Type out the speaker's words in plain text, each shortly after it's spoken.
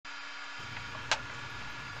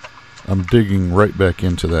I'm digging right back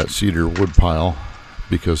into that cedar wood pile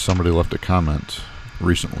because somebody left a comment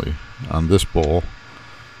recently on this bowl.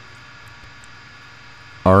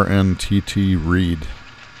 RNTT Reed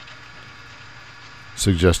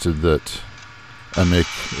suggested that I make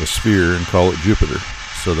a sphere and call it Jupiter,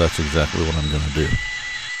 so that's exactly what I'm going to do.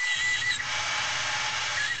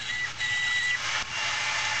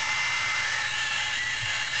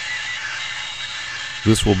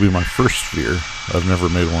 This will be my first sphere. I've never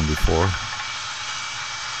made one before.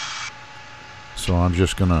 So I'm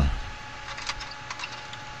just going to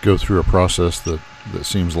go through a process that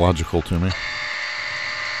seems logical to me.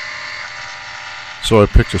 So I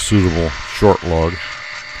picked a suitable short log,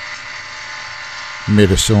 made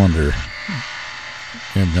a cylinder,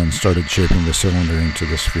 and then started shaping the cylinder into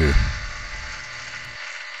the sphere.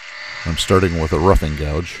 I'm starting with a roughing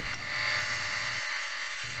gouge.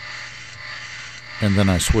 And then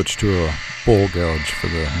I switched to a bowl gouge for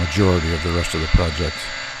the majority of the rest of the project.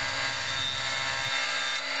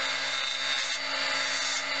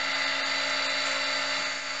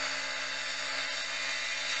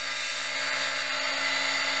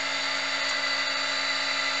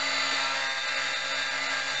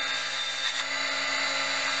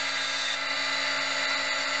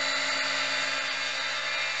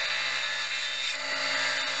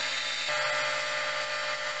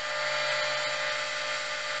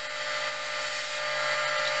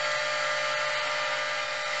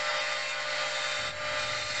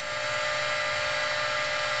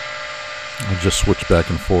 I just switch back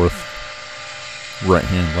and forth, right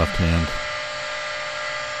hand, left hand,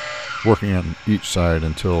 working on each side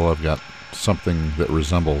until I've got something that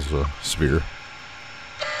resembles a sphere.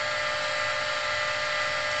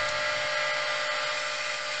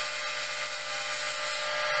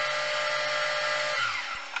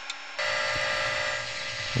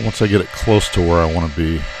 Once I get it close to where I want to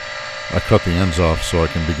be, I cut the ends off so I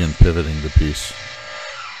can begin pivoting the piece.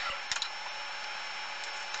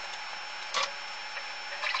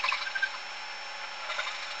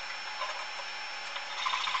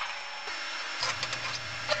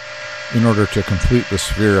 In order to complete the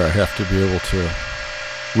sphere, I have to be able to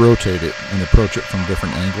rotate it and approach it from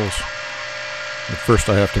different angles. At first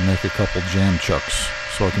I have to make a couple jam chucks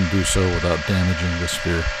so I can do so without damaging the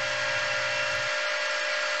sphere.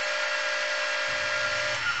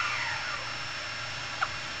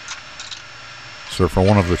 So for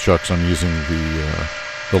one of the chucks I'm using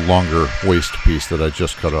the longer waste piece that I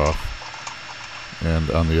just cut off,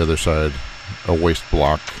 and on the other side a waste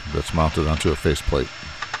block that's mounted onto a faceplate.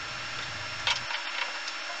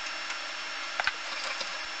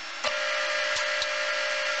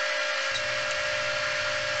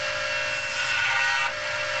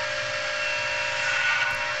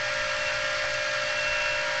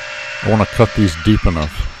 I want to cut these deep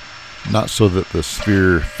enough, not so that the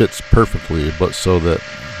sphere fits perfectly, but so that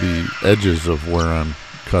the edges of where I'm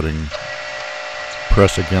cutting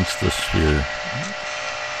press against the sphere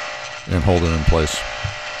and hold it in place.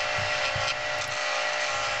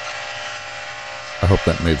 I hope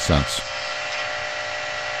that made sense.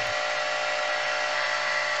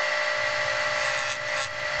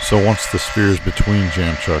 So once the sphere is between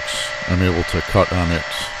jam chucks, I'm able to cut on it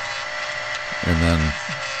and then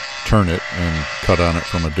turn it and cut on it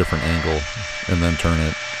from a different angle, and then turn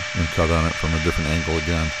it and cut on it from a different angle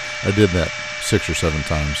again. I did that 6 or 7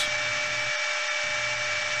 times,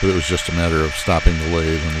 but it was just a matter of stopping the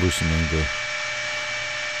lathe and loosening the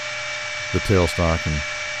tailstock and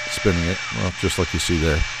spinning it, well, just like you see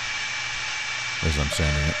there as I'm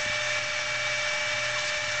sanding it.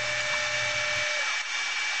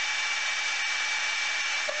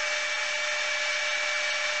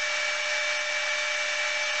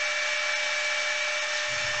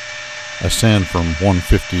 I sand from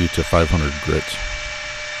 150 to 500 grit,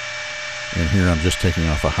 and here I'm just taking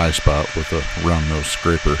off a high spot with a round nose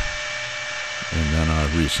scraper, and then I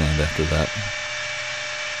resand after that.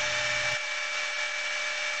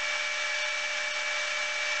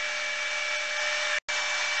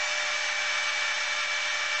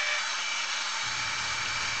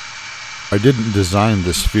 I didn't design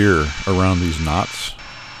the sphere around these knots,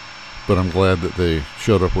 but I'm glad that they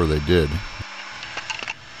showed up where they did.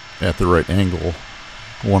 At the right angle,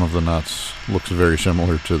 one of the knots looks very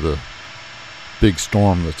similar to the big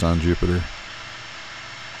storm that's on Jupiter.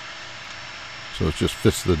 So it just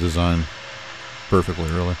fits the design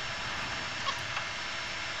perfectly, really.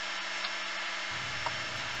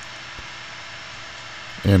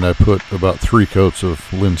 And I put about 3 coats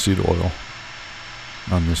of linseed oil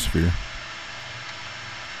on this sphere.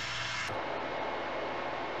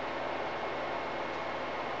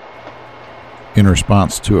 in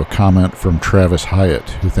response to a comment from Travis Hyatt,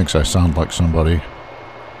 who thinks I sound like somebody.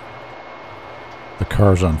 The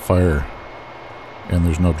car's on fire, and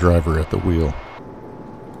there's no driver at the wheel.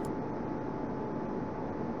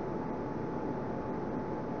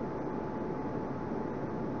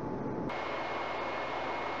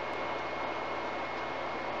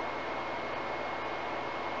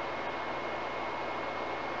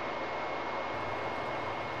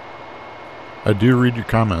 I do read your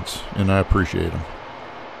comments, and I appreciate them.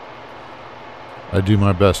 I do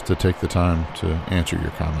my best to take the time to answer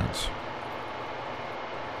your comments.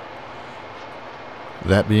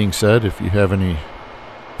 That being said, if you have any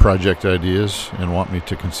project ideas and want me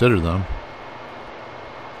to consider them,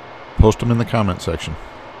 post them in the comment section.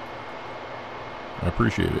 I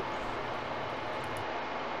appreciate it.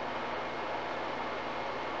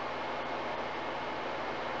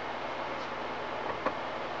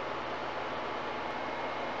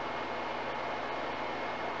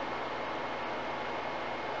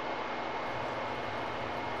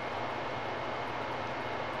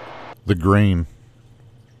 The grain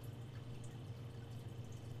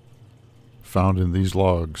found in these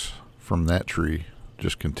logs from that tree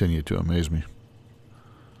just continue to amaze me.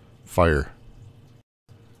 Fire.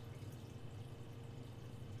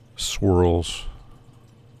 Swirls.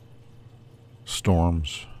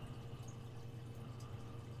 Storms.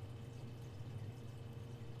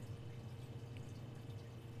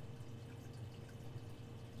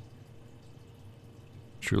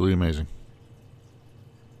 Truly amazing.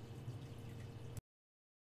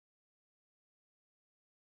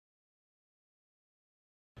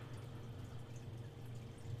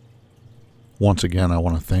 Once again, I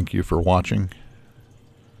want to thank you for watching.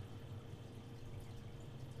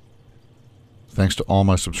 Thanks to all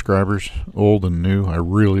my subscribers, old and new. I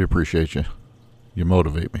really appreciate you. You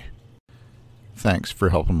motivate me. Thanks for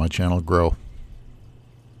helping my channel grow.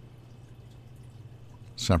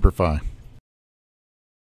 Semper Fi.